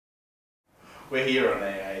We're here on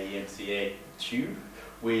a MCA tube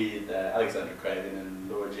with Alexandra, Craven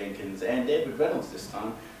and Jenkins and Edward Reynolds this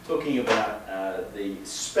time, talking about the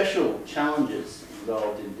special challenges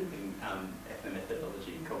involved in doing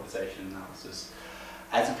ethnomethodology and conversation analysis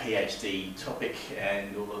as a PhD topic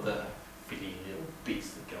and all of the fiddly little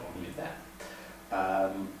bits that go on with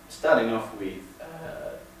that. Starting off with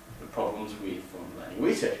the problems with formulating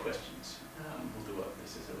research questions. We'll do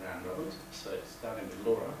this as a round robin, so starting with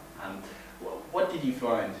Laura. What did you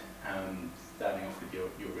find starting off with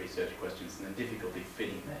your research questions and the difficulty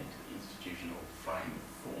fitting that into the institutional frame of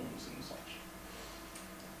forms and such?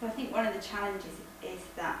 Well, I think one of the challenges is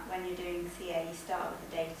that when you're doing CA, you start with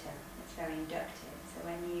the data. It's very inductive. So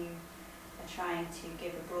when you are trying to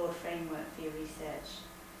give a broad framework for your research,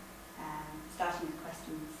 starting with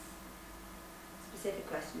specific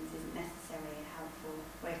questions isn't necessarily a helpful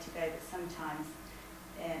way to go, but sometimes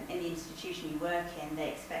in the institution you work in, they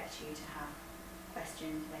expect you to have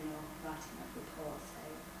questions when you're writing a report. So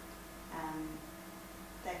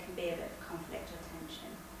there can be a bit of conflict or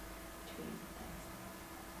tension between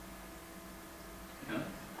those.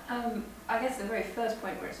 Yeah. I guess the very first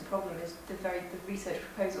point where it's a problem is the research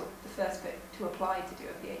proposal, the first bit to apply to do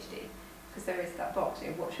a PhD, because there is that box,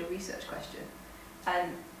 what's your research question?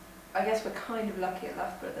 And I guess we're kind of lucky at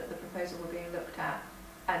Loughborough that the proposal were being looked at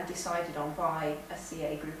and decided on by a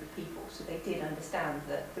CA group of people, so they did understand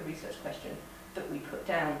that the research question that we put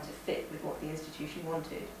down to fit with what the institution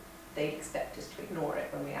wanted, they'd expect us to ignore it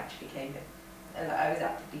when we actually came in. And I was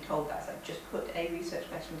actively told that, so just put a research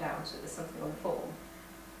question down so there's something on the form,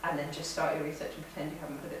 and then just start your research and pretend you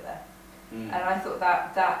haven't put it there. And I thought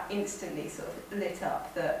that instantly sort of lit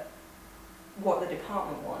up that what the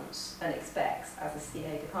department wants and expects as a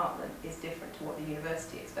CA department is different to what the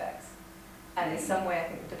university expects. And in some way I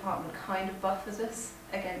think the department kind of buffers us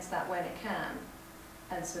against that when it can,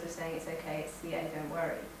 and sort of saying it's okay, it's CA, don't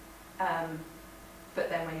worry. But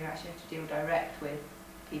then when you actually have to deal direct with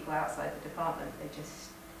people outside the department,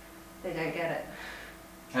 they don't get it.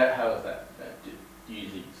 How is that?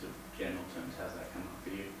 Usually, sort of general terms, how's that come up for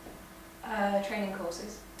you? Training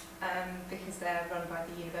courses, because they're run by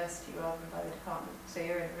the university rather than by the department. So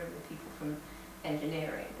you're in a room with people from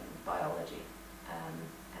engineering and biology, and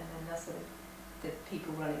then that's sort of the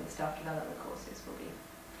people running the staff development courses will be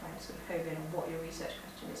trying to sort of hone in on what your research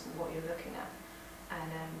question is and what you're looking at. And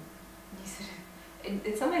you sort of,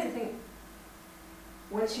 in some ways I think,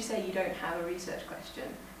 once you say you don't have a research question,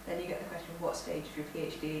 then you get the question, what stage of your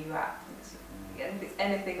PhD are you at? And if it's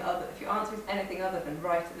anything other, if your answer is anything other than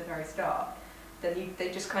right at the very start, then they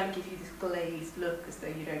just kind of give you this glazed look as though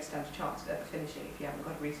you don't stand a chance of ever finishing if you haven't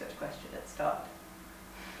got a research question at the start.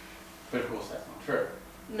 But of course that's not true.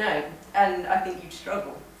 No, and I think you'd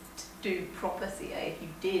struggle to do proper CA if you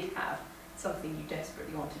did have something you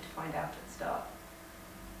desperately wanted to find out at the start.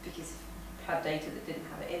 Because if you had data that didn't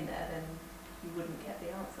have it in there, then you wouldn't get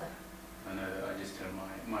the answer. I know that I just turned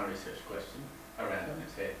my research question around on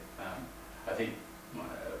its head. I think my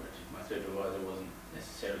supervisor wasn't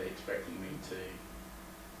necessarily expecting me to,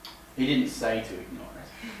 he didn't say to ignore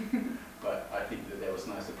it, but I think that there was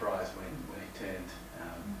no surprise when it turned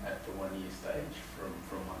at the 1 year stage from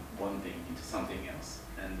one thing into something else,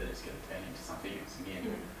 and that it's going to turn into something else again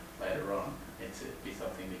later on. It's be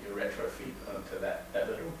something that you retrofit onto that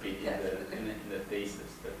little bit in the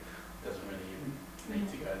thesis that doesn't really even need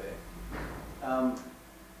to go there.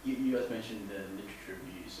 You guys mentioned the literature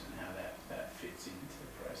reviews and how that fits into the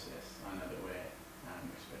process. I know that we're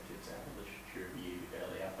expected to have a literature review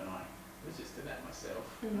early up, and I resisted that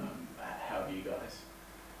myself. How have you guys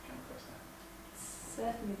come across that?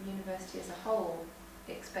 Certainly the university as a whole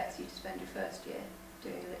expects you to spend your first year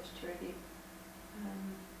doing a literature review.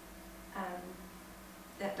 And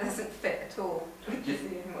that doesn't fit at all with the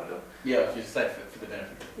CA model. Yeah, I was just saying for the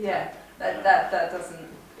benefit. Yeah, that doesn't.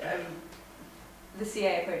 The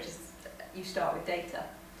CA approach is you start with data,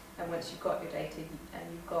 and once you've got your data and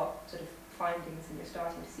you've got sort of findings and you're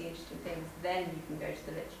starting to see interesting things, then you can go to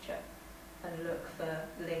the literature and look for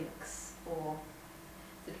links or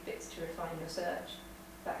sort of bits to refine your search,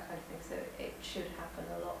 that kind of thing. So it should happen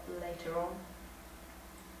a lot later on.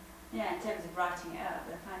 Yeah, in terms of writing it up,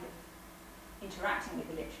 the kind of interacting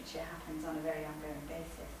with the literature happens on a very ongoing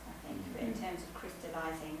basis, I think. But in terms of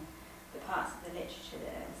crystallising the parts of the literature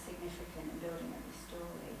that are significant in building up the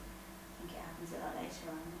story, I think it happens a lot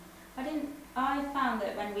later on. I found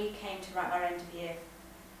that when we came to write our end of year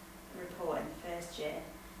report in the first year,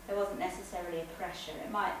 there wasn't necessarily a pressure.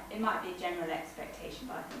 It might be a general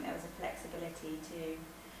expectation, but I think there was a flexibility to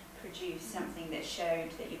produce something that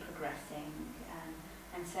showed that you're progressing.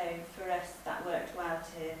 And so for us that worked well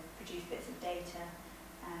to produce bits of data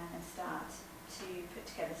and start to put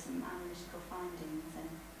together some analytical findings, and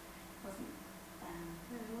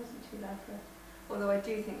it wasn't too loud for it. Although I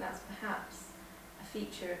do think that's perhaps a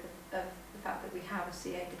feature of the fact that we have a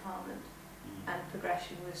CA department, and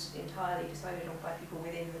progression was entirely decided on by people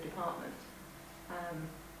within the department.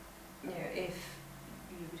 If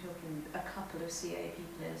you were talking a couple of CA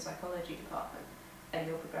people in a psychology department, and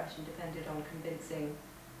your progression depended on convincing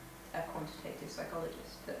a quantitative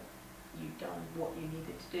psychologist that you'd done what you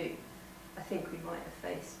needed to do, I think we might have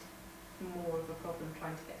faced more of a problem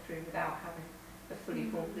trying to get through without having a fully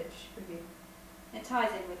formed literature review. it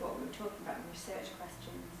ties in with what we were talking about with research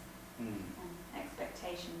questions Mm. and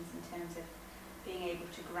expectations in terms of being able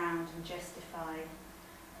to ground and justify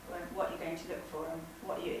what you're going to look for and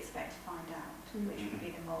what you expect to find out, which would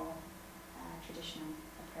be the more traditional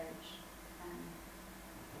approach,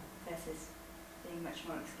 versus being much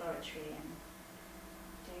more exploratory and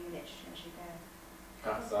doing literature as you go.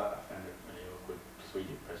 I found it really awkward because we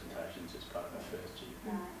did presentations as part of our first year.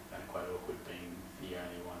 Right. And quite awkward being the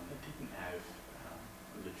only one that didn't have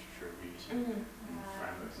literature reviews Mm-hmm. and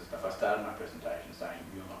frameworks and stuff. I started my presentation saying,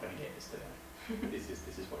 you're not going to get this today. this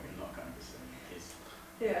is what you're not going to see.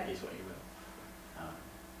 Here's what you will.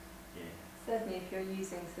 Yeah. Certainly if you're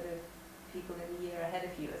using sort of people in the year ahead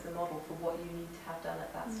of you as a model for what you need to have done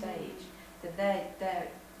at that stage, then they're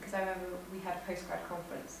because I remember we had a postgrad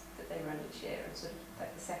conference that they run each year, and sort of like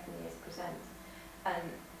the second years present, and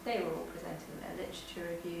they were all presenting their literature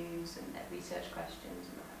reviews and their research questions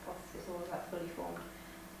and the hypothesis, all of that fully formed,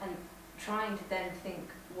 and trying to then think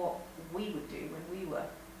what we would do when we were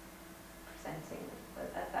presenting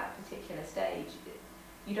at that particular stage.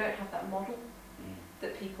 You don't have that model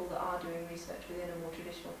that people that are doing research within a more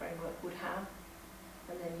traditional framework would have,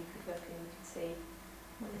 and then you could look and you could see,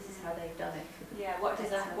 well, this is how they've done it. For the What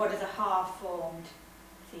does a half-formed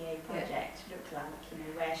CA project look like?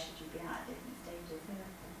 Where should you be at different stages?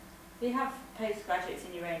 Do you have postgraduates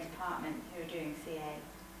in your own department who are doing CA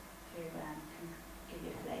who can give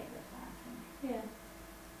you a flavour of that, I think? Yeah.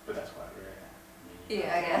 But that's quite rare.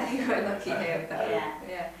 Yeah, I guess you're quite lucky here with that.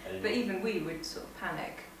 Yeah. But even we would sort of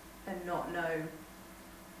panic and not know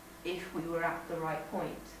if we were at the right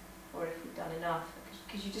point or if we'd done enough,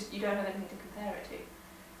 because you don't have anything to compare it to,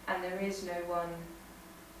 and there is no one,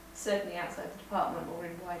 certainly outside the department or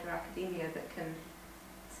in wider academia, that can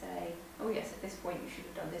say, oh yes, at this point you should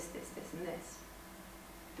have done this, this, this and this,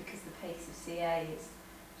 because the pace of CA is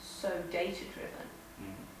so data driven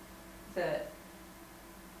that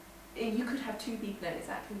you could have two people in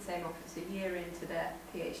exactly the same office a year into their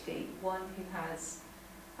PhD, one who has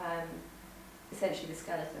essentially the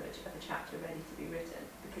skeleton of a chapter ready to be written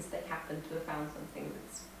because they happen to have found something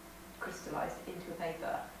that's crystallised into a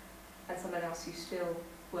paper, and someone else who's still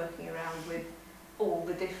working around with all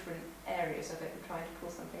the different areas of it and trying to pull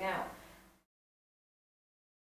something out.